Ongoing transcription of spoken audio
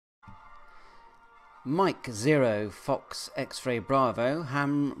Mike 0 Fox X-Ray Bravo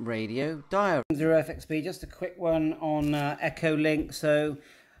Ham Radio Diary 0FXB. Just a quick one on Echolink. So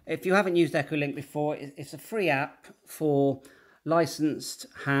if you haven't used Echolink before, it's a free app for licensed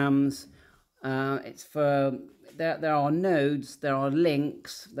hams. It's for there are nodes, there are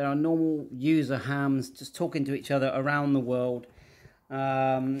links, there are normal user hams just talking to each other around the world.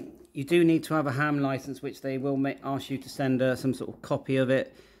 You do need to have a ham license, which they will ask you to send some sort of copy of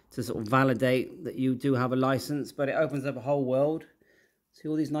it to sort of validate that you do have a license, but it opens up a whole world. See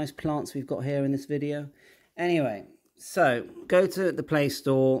all these nice plants we've got here in this video? Anyway, so go to the Play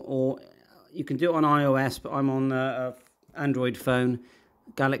Store, or you can do it on iOS, but I'm on a Android phone,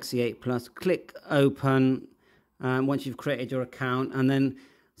 Galaxy 8 Plus. Click open once you've created your account, and then,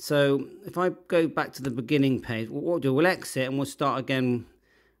 so if I go back to the beginning page, what we'll do, we'll exit and we'll start again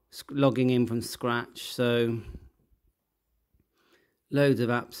logging in from scratch. So loads of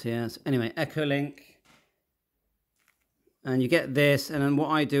apps here. So anyway, Echolink, and you get this, and then what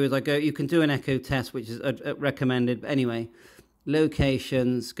I do is I go, you can do an echo test, which is recommended, but anyway,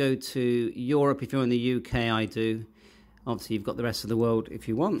 locations, go to Europe if you're in the UK. I do. Obviously you've got the rest of the world if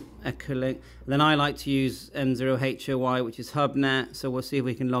you want. Echolink. Then I like to use M0HOY, which is HubNet, so we'll see if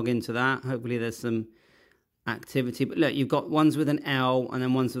we can log into that. Hopefully there's some activity, but look, you've got ones with an L and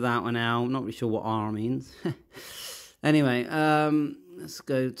then ones without an L. I'm not really sure what R means. Anyway, let's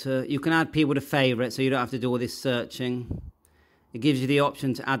go to, you can add people to favorite, so you don't have to do all this searching. It gives you the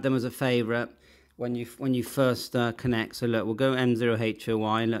option to add them as a favorite when you first connect. So look, we'll go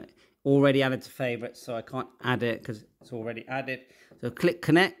M0HOY, look, already added to favorite, so I can't add it because it's already added. So click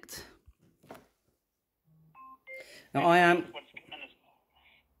connect. Now I am,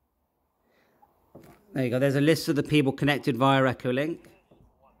 there you go, there's a list of the people connected via Echolink.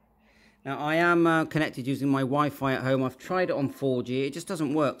 Now, I am connected using my Wi-Fi at home. I've tried it on 4G. It just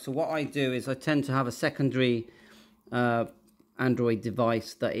doesn't work. So what I do is I tend to have a secondary Android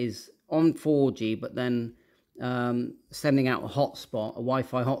device that is on 4G, but then sending out a hotspot, a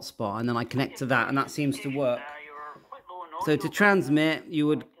Wi-Fi hotspot, and then I connect to that, and that seems to work. So to transmit, you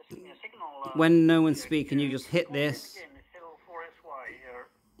would, when no one's speaking, you just hit this,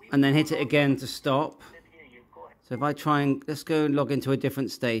 and then hit it again to stop. So if I try and, let's go and log into a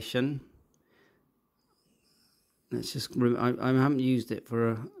different station. Let's just, I haven't used it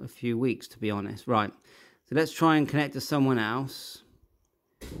for a few weeks, to be honest. Right, so let's try and connect to someone else,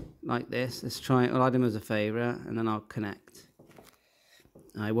 like this. Let's try, I'll add him as a favorite, and then I'll connect.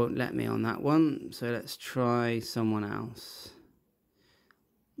 It won't let me on that one, so let's try someone else.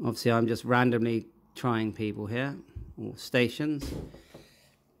 Obviously, I'm just randomly trying people here, or stations.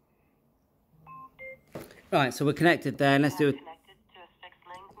 Right, so we're connected there, and let's do it.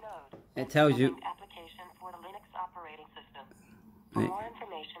 It tells you. For more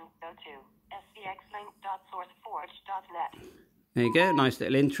information, go to svxlink.sourceforge.net. There you go, nice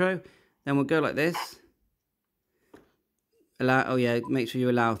little intro. Then we'll go like this. Allow, oh yeah, make sure you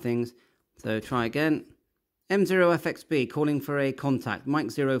allow things. So try again. M0FXB calling for a contact.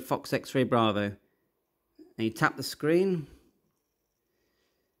 Mike 0 Fox X-Ray Bravo. And you tap the screen.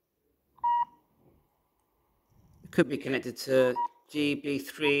 It could be connected to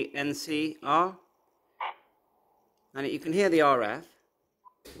GB3NCR. And you can hear the RF.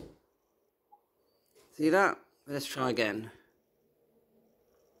 See that? Let's try again.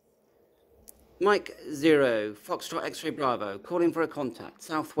 Mike 0 Foxtrot X-Ray Bravo calling for a contact.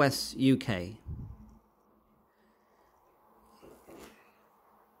 Southwest UK.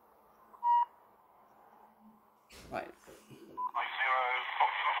 Right.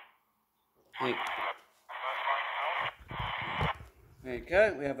 There you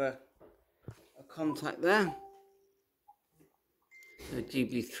go. We have a contact there. So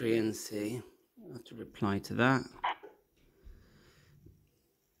GB3NC, I'll have to reply to that.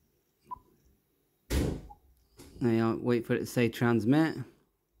 Now I'll wait for it to say transmit.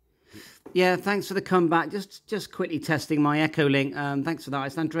 Yeah, thanks for the comeback. Just quickly testing my Echolink. Thanks for that.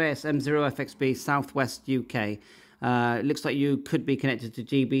 It's Andreas, M0FXB, Southwest UK. It looks like you could be connected to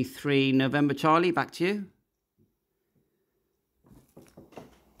GB3 November Charlie. Back to you.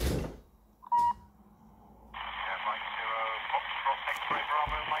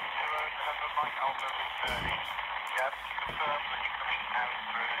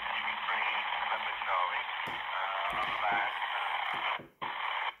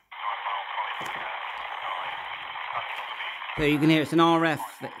 So you can hear it's an RF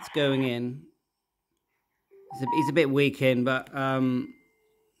that's going in. He's a bit weak in, but all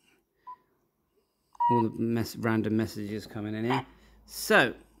the random messages coming in here.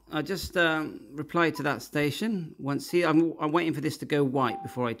 So I just reply to that station. I'm waiting for this to go white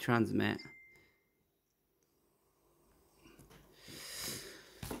before I transmit.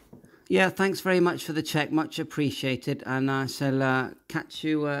 Yeah, thanks very much for the check, much appreciated, and I shall catch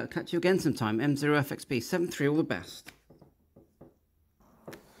you again sometime. M0FXB 73, all the best.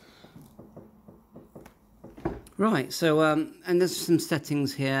 Right, so and there's some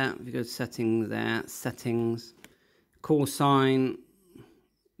settings here. If you go to settings there, settings, call sign,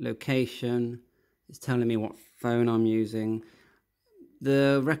 location. It's telling me what phone I'm using.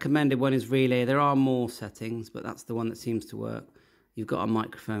 The recommended one is relay. There are more settings, but that's the one that seems to work. You've got a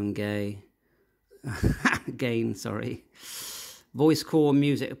microphone gain, sorry. Voice call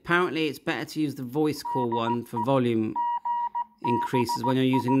music. Apparently it's better to use the voice call one for volume increases when you're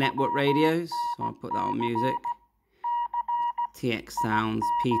using network radios. So I'll put that on music. TX sounds,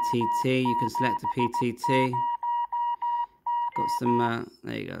 PTT. You can select a PTT. Got some,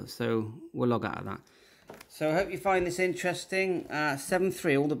 there you go. So we'll log out of that. So I hope you find this interesting.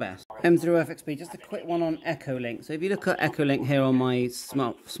 7.3, all the best. M0FXB, just a quick one on Echolink. So if you look at Echolink here on my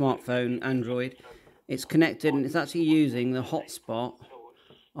smartphone, Android, it's connected and it's actually using the hotspot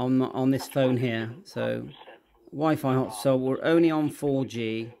on this phone here. So Wi-Fi hotspot, so we're only on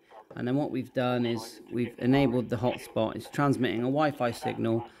 4G. And then what we've done is we've enabled the hotspot. It's transmitting a Wi-Fi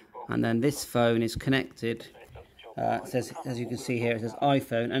signal. And then this phone is connected. It says, as you can see here, it says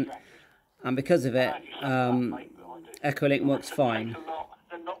iPhone. And because of it, Echolink works fine.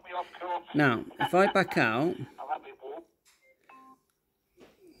 Now, if I back out,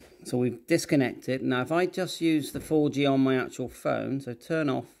 so we've disconnected. Now, if I just use the 4G on my actual phone, so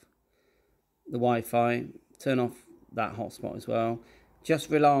turn off the Wi-Fi, turn off that hotspot as well, just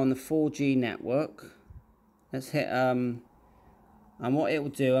rely on the 4G network. Let's hit, and what it will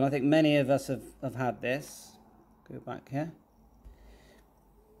do, and I think many of us have had this, go back here.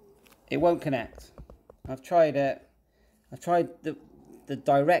 It won't connect. I've tried it. I've tried the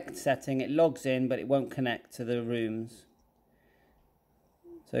direct setting. It logs in, but it won't connect to the rooms.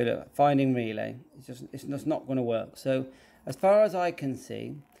 So look, finding relay. It's just not going to work. So as far as I can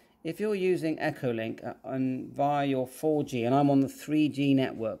see, if you're using Echolink and via your 4G, and I'm on the 3G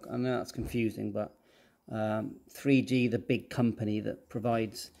network, I know that's confusing, but 3G, the big company that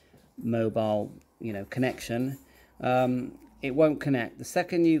provides mobile, connection. It won't connect. The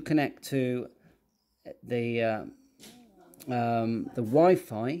second you connect to the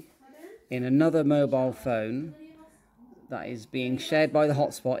Wi-Fi in another mobile phone that is being shared by the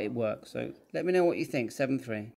hotspot, it works. So let me know what you think. 7.3.